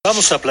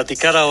Vamos a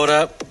platicar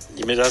ahora,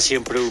 y me da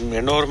siempre un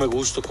enorme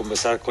gusto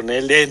conversar con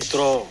él,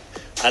 dentro,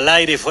 al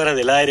aire y fuera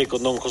del aire,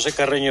 con don José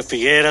Carreño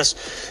Figueras,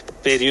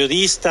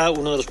 periodista,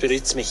 uno de los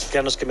periodistas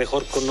mexicanos que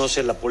mejor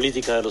conoce la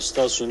política de los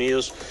Estados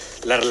Unidos,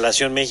 la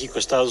relación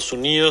México-Estados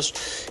Unidos,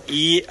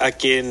 y a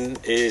quien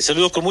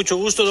saludo con mucho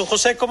gusto. Don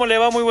José, ¿cómo le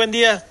va? Muy buen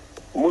día.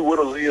 Muy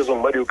buenos días,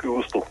 don Mario, qué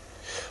gusto.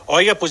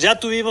 Oiga, pues ya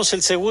tuvimos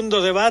el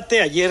segundo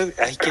debate. Ayer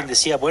hay quien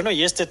decía, bueno,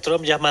 y este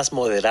Trump ya más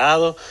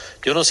moderado.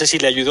 Yo no sé si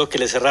le ayudó que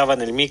le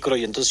cerraban el micro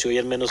y entonces se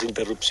oían menos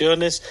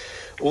interrupciones.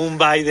 Un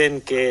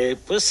Biden que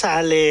pues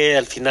sale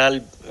al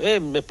final,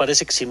 me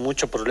parece que sin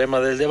mucho problema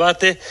del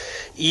debate.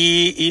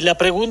 Y la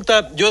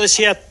pregunta, yo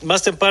decía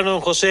más temprano,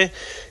 don José,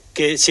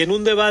 que si en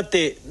un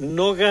debate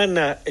no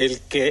gana el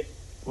que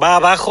va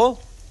abajo,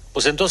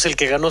 pues entonces el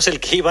que ganó es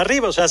el que iba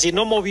arriba. O sea, si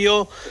no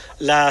movió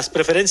las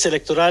preferencias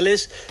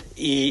electorales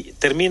y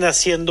termina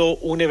siendo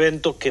un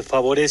evento que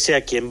favorece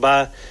a quien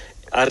va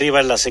arriba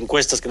en las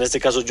encuestas, que en este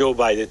caso Joe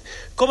Biden.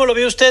 ¿Cómo lo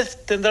ve usted?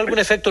 ¿Tendrá algún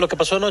efecto lo que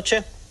pasó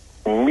anoche?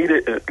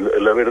 Mire,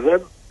 la verdad,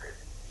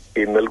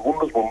 en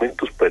algunos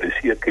momentos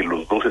parecía que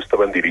los dos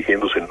estaban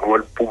dirigiéndose no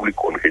al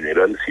público en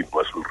general, sino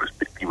a sus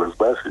respectivas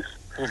bases.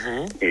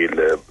 Uh-huh.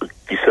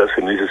 Quizás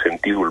en ese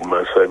sentido el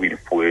más hábil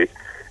fue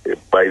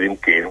Biden,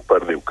 que en un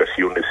par de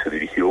ocasiones se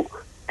dirigió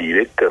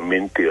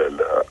directamente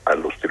a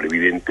los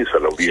televidentes, a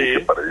la audiencia,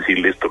 sí, para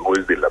decirle esto no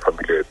es de la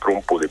familia de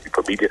Trump o de mi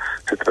familia,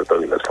 se trata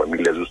de las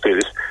familias de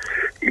ustedes.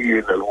 Y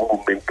en algún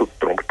momento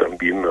Trump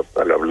también,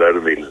 al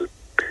hablar del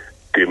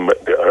tema,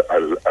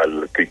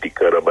 al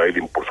criticar a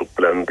Biden por su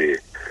plan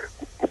de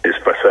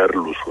desfasar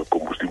los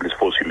combustibles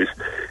fósiles,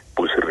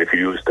 pues se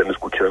refirió, están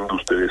escuchando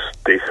ustedes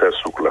Texas,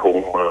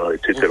 Oklahoma,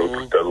 etcétera, uh-huh,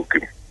 otro estado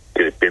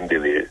que depende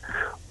de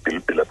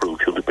la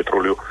producción de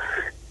petróleo,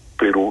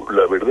 pero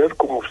la verdad,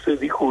 como usted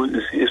dijo,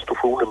 esto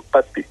fue un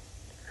empate,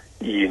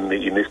 y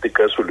en este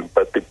caso el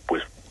empate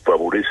pues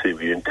favorece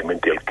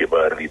evidentemente al que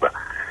va arriba.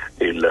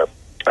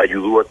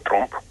 Ayudó a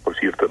Trump, pues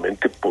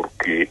ciertamente,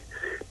 porque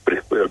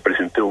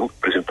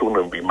presentó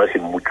una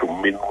imagen mucho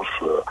menos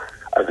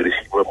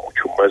agresiva,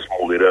 mucho más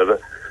moderada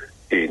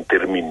en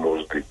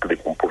términos de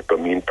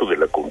comportamiento, de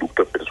la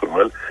conducta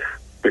personal,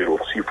 pero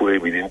sí fue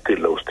evidente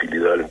la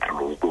hostilidad entre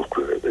los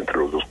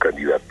dos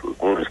candidatos,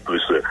 ¿no? Esto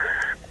es,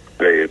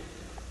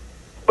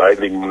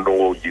 Biden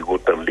no llegó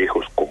tan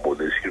lejos como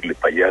decirle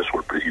payaso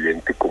al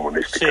presidente, como en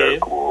este caso,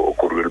 como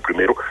ocurrió el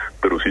primero,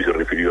 pero sí se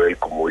refirió a él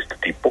como este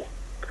tipo.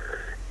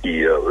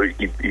 Y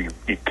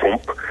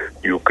Trump,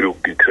 yo creo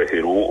que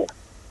exageró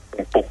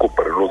un poco,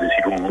 para no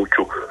decir un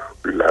mucho,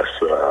 las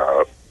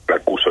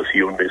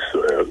acusaciones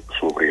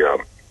sobre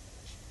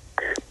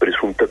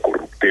presunta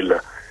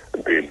corruptela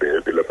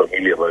de la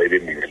familia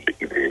Biden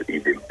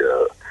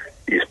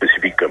y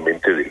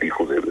específicamente del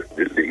hijo de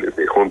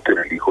Hunter,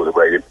 el hijo de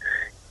Biden,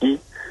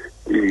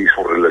 y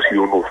su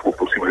relación o su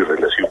posible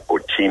relación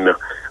con China,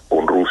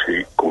 con Rusia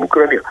y con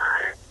Ucrania.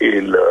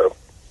 En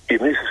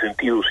ese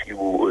sentido sí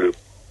hubo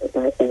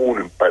un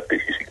empate,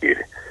 si se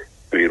quiere,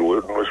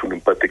 pero no es un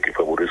empate que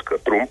favorezca a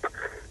Trump,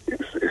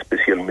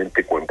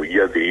 especialmente cuando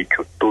ya de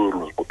hecho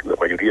la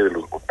mayoría de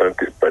los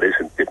votantes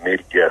parecen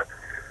tener ya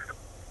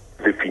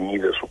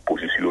definida su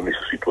posición y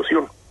su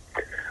situación.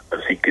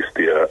 Así que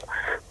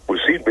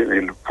pues sí,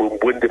 fue un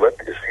buen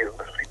debate,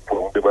 fue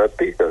un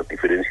debate a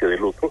diferencia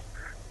del otro,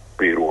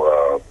 pero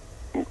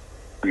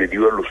le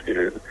dio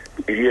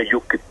diría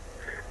yo que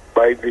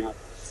Biden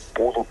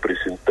pudo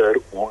presentar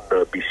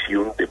una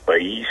visión de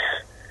país,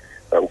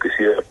 aunque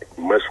sea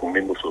más o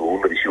menos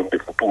una visión de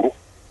futuro,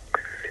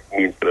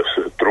 mientras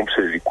Trump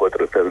se dedicó a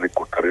tratar de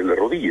cortarle las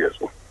rodillas,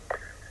 ¿no?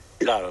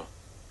 Claro.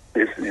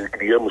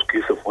 Digamos que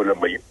esa fue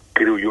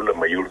creo yo, la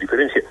mayor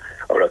diferencia.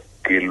 Ahora,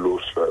 que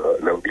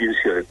la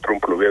audiencia de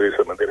Trump lo vea de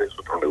esa manera es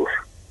otro negocio.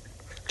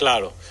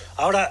 Claro.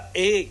 Ahora,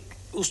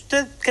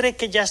 ¿usted cree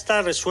que ya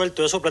está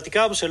resuelto eso?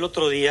 Platicábamos el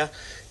otro día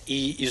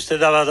y usted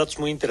daba datos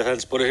muy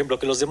interesantes. Por ejemplo,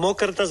 que los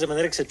demócratas de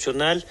manera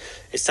excepcional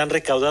están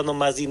recaudando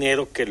más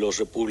dinero que los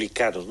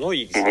republicanos, ¿no?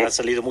 Y uh-huh, han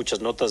salido muchas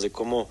notas de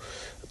cómo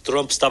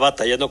Trump está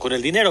batallando con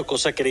el dinero,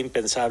 cosa que era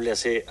impensable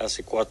hace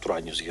 4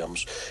 años,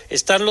 digamos.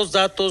 Están los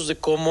datos de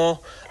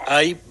cómo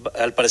hay,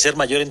 al parecer,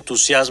 mayor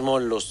entusiasmo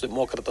en los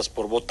demócratas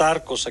por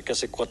votar, cosa que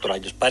hace 4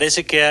 años.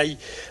 Parece que hay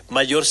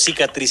mayor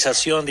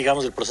cicatrización,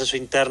 digamos, del proceso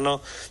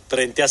interno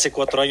frente a hace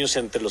 4 años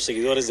entre los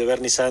seguidores de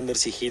Bernie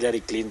Sanders y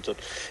Hillary Clinton.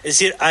 Es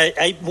decir,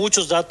 hay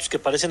muchos datos que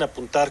parecen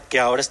apuntar que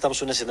ahora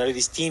estamos en un escenario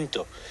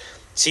distinto.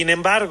 Sin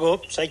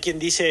embargo, pues hay quien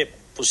dice,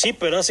 pues sí,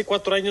 pero hace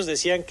 4 años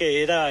decían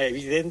que era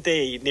evidente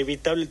e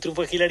inevitable el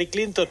triunfo de Hillary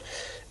Clinton.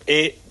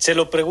 Se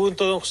lo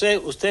pregunto, don José,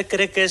 ¿usted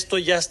cree que esto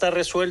ya está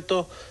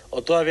resuelto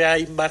o todavía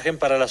hay margen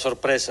para la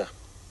sorpresa?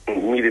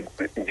 Mire,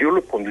 yo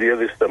lo pondría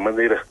de esta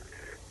manera.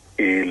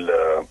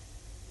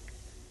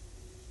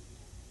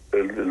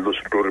 Los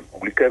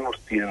republicanos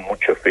tienen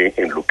mucha fe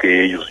en lo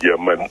que ellos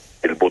llaman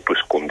el voto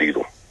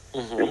escondido,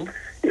 uh-huh,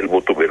 el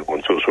voto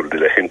vergonzoso, el de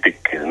la gente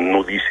que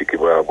no dice que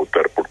va a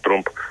votar por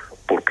Trump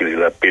porque le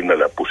da pena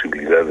la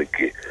posibilidad de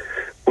que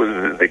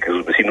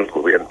sus vecinos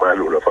lo vean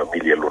mal o la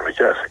familia lo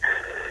rechace.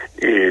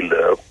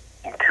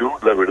 Yo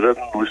la verdad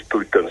no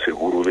estoy tan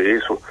seguro de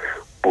eso,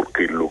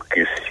 porque lo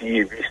que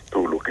sí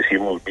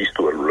hemos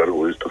visto a lo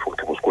largo de estos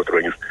últimos 4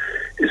 años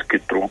es que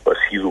Trump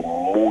ha sido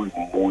muy,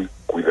 muy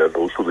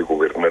cuidadoso de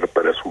gobernar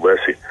para su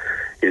base.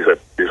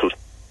 Esos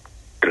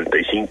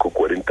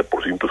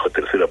 35-40%, esa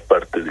tercera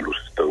parte de los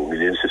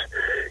estadounidenses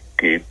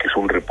que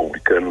son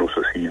republicanos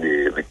así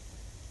de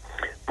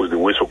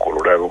hueso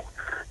colorado,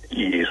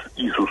 y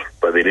sus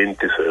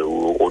adherentes,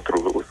 otro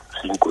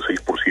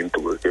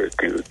 5-6%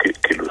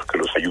 que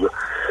los ayuda,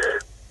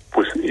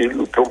 pues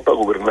Trump ha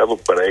gobernado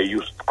para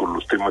ellos, con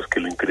los temas que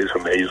le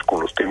interesan a ellos,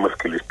 con los temas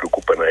que les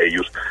preocupan a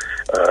ellos.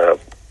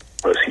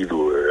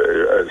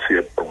 Se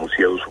ha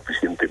pronunciado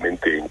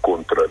suficientemente en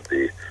contra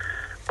de,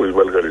 pues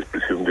valga la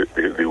expresión, de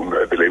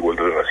la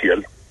igualdad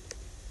racial.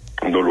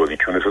 No lo ha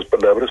dicho en esas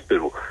palabras,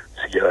 pero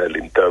sí ha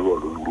alentado a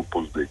los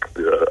grupos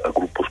a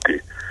grupos que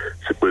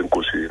se pueden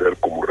considerar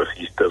como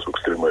racistas o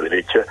extrema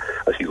derecha.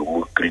 Ha sido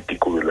muy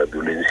crítico de la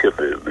violencia,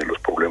 de los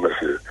problemas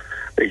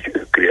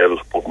creados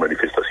por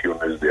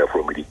manifestaciones de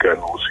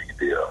afroamericanos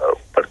y de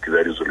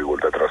partidarios de la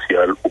igualdad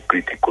racial o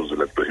críticos de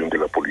la actuación de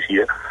la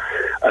policía.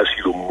 Ha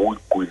sido muy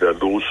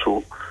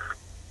cuidadoso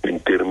en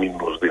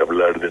términos de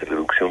hablar de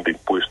reducción de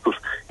impuestos,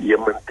 y ha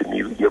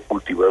mantenido y ha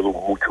cultivado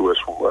mucho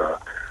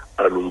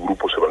a los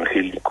grupos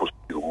evangélicos,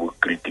 muy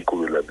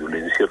crítico de la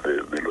violencia,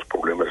 de los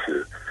problemas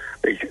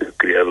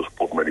creados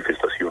por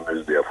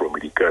manifestaciones de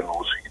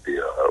afroamericanos y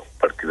de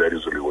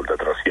partidarios de la igualdad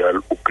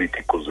racial o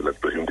críticos de la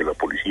actuación de la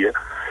policía.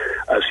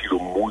 Ha sido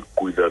muy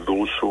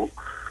cuidadoso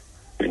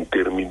en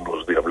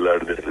términos de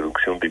hablar de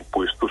reducción de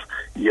impuestos,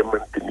 y ha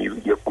mantenido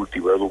y ha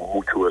cultivado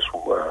mucho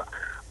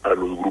a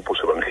los grupos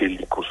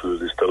evangélicos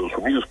de Estados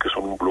Unidos, que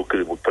son un bloque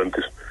de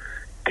votantes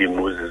que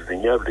no es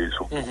desdeñable.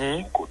 Son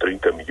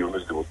 30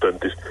 millones de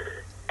votantes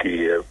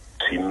que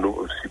si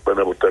van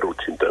a votar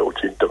 80 o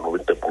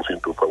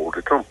 90% a favor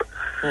de Trump.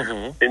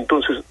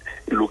 Entonces,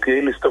 lo que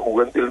él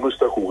no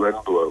está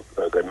jugando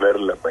a ganar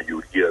la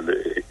mayoría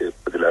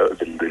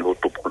del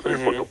voto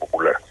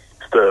popular,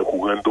 está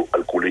jugando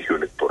al colegio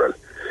electoral,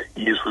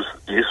 y eso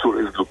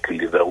es lo que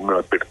le da una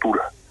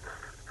apertura.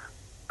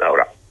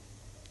 Ahora,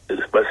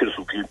 ¿va a ser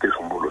suficiente?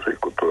 Eso no lo sé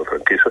con toda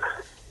franqueza,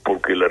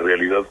 porque la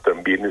realidad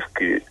también es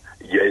que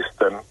ya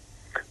están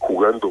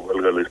jugando,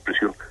 valga la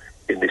expresión,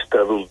 en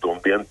estados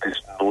donde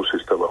antes no se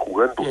estaba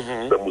jugando.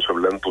 Estamos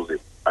hablando de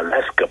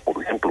Alaska,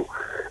 por ejemplo.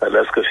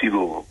 Alaska ha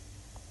sido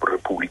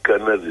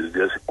republicana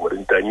desde hace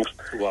 40 años.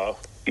 Wow.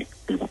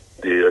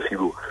 y ha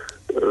sido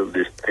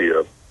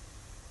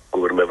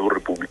gobernador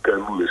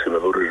republicano, de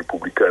senadores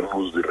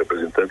republicanos, de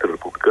representantes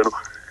republicanos,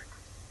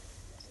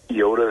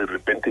 y ahora de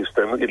repente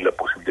están en la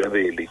posibilidad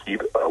de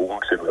elegir a un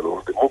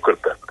senador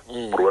demócrata.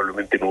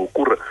 Probablemente no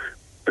ocurra,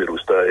 pero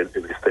está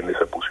en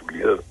esa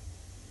posibilidad.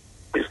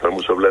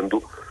 Estamos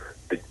hablando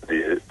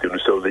de un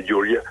estado de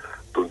Georgia,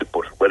 donde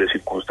por varias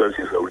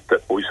circunstancias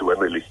hoy se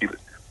van a elegir,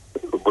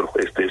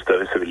 esta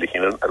vez se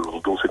elegirán a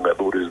los 2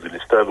 senadores del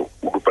estado,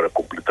 uno para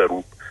completar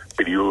un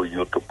periodo y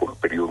otro por un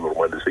periodo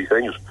normal de 6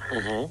 años.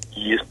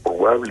 Y es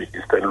probable,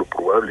 está en lo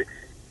posible,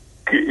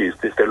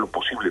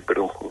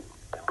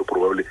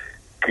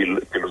 que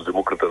los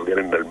demócratas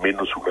ganen al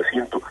menos un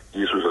asiento,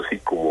 y eso es así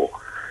como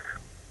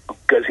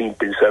casi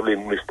impensable en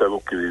un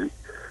estado que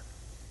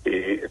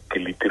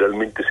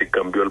literalmente se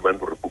cambió al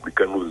bando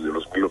republicano desde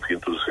los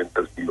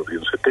 1960s,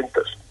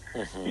 1970s.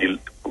 Y el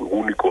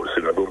único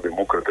senador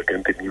demócrata que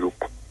han tenido,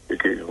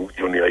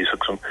 Johnny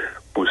Isakson,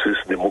 pues es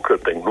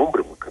demócrata en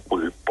nombre, porque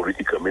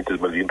políticamente es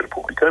más bien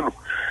republicano,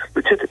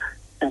 etcétera.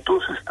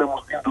 Entonces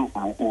estamos viendo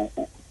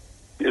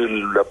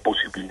la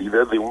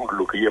posibilidad de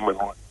lo que llaman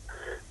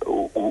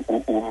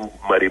un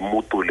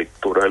maremoto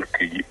electoral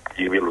que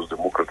lleve a los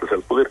demócratas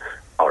al poder.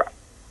 Ahora,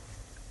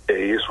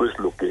 eso es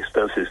lo que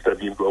se está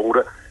viendo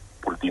ahora,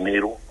 por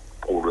dinero,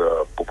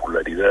 por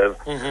popularidad,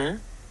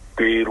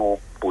 pero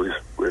pues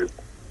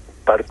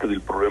parte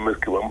del problema es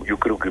que yo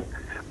creo que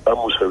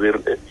vamos a ver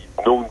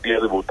no un día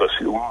de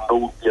votación, no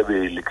un día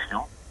de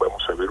elección,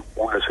 vamos a ver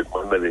una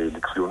semana de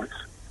elecciones.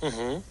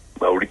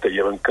 Ahorita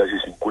ya van casi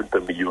 50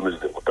 millones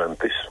de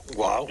votantes.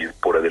 Wow.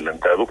 Por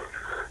adelantado,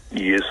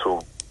 y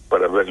eso,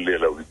 para darle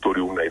al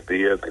auditorio una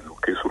idea de lo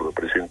que eso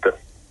representa,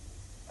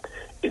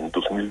 en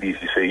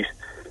 2016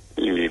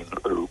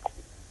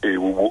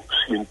 hubo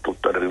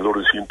alrededor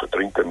de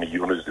 130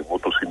 millones de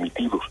votos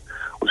emitidos,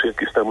 o sea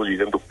que estamos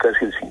llegando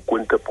casi al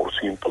 50%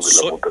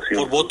 de la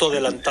votación. Por voto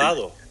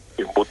adelantado.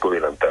 En voto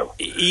adelantado.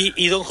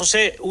 Y don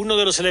José, uno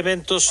de los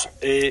elementos,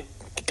 que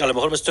a lo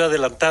mejor me estoy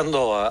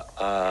adelantando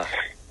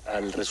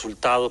al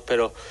resultado,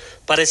 pero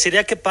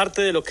parecería que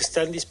parte de lo que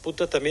está en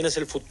disputa también es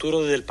el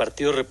futuro del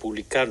Partido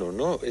Republicano,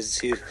 ¿no? Es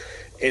decir,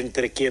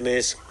 entre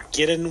quienes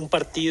quieren un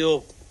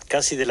partido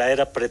casi de la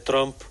era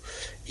pre-Trump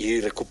y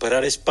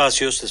recuperar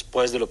espacios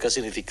después de lo que ha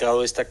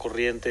significado esta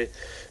corriente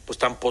pues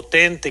tan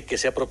potente que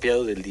se ha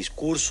apropiado del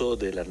discurso,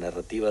 de la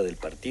narrativa del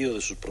partido,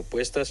 de sus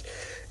propuestas,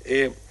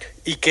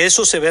 y que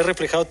eso se ve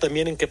reflejado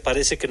también en que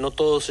parece que no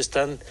todos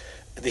están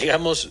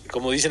digamos,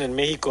 como dicen en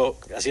México,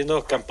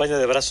 haciendo campaña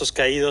de brazos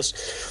caídos,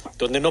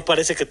 donde no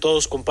parece que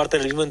todos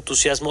comparten el mismo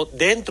entusiasmo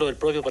dentro del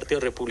propio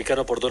Partido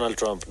Republicano por Donald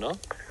Trump, ¿no?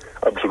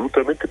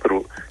 Absolutamente,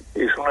 pero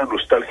es una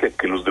nostalgia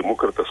que los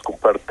demócratas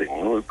comparten,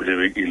 ¿no?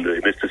 Y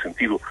en este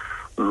sentido,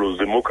 los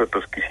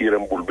demócratas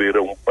quisieran volver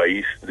a un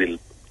país del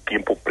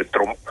tiempo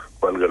pre-Trump,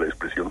 valga la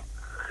expresión,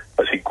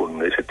 así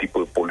con ese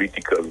tipo de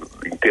política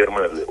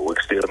interna o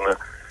externa,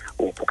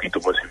 un poquito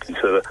más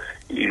civilizada,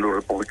 y los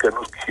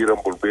republicanos quisieran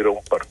volver a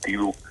un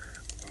partido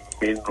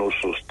menos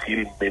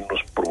hostil,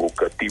 menos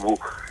provocativo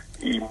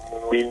y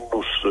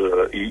menos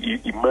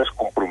y más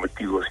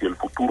comprometido hacia el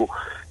futuro.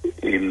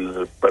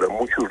 Para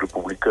muchos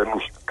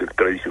republicanos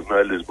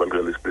tradicionales,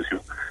 valga la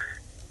expresión,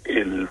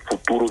 el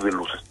futuro de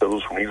los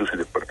Estados Unidos y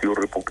del Partido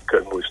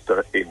Republicano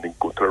está en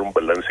encontrar un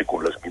balance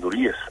con las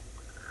minorías,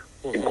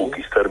 en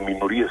conquistar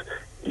minorías,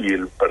 y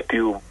el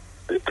partido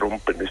de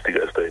Trump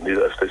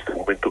hasta este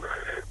momento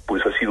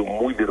pues ha sido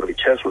muy de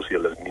rechazo hacia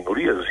las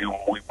minorías, ha sido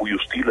muy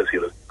hostil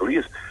hacia las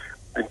minorías.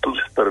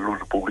 Entonces, para los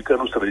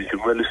republicanos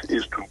tradicionales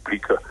esto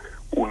implica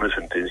una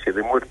sentencia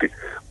de muerte.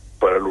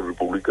 Para los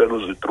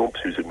republicanos de Trump,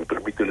 si se me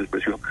permite la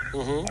expresión,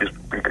 esto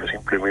implica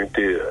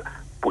simplemente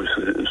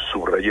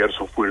subrayar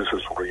su fuerza,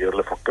 subrayar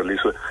la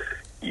fortaleza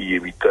y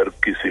evitar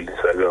que se les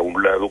haga a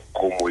un lado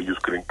como ellos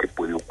creen que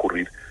puede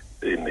ocurrir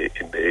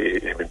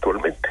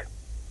eventualmente.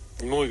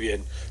 Muy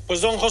bien.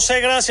 Pues don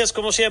José, gracias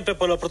como siempre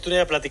por la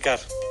oportunidad de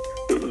platicar.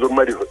 Don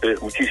Mario,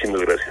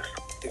 muchísimas gracias.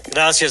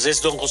 Gracias,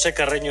 es don José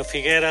Carreño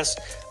Figueras,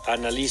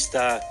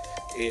 analista,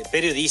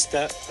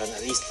 periodista,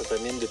 analista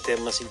también de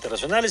temas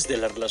internacionales de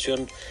la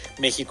relación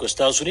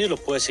México-Estados Unidos. Lo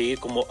puede seguir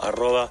como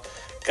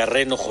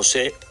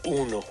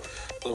 @CarrenoJosé1.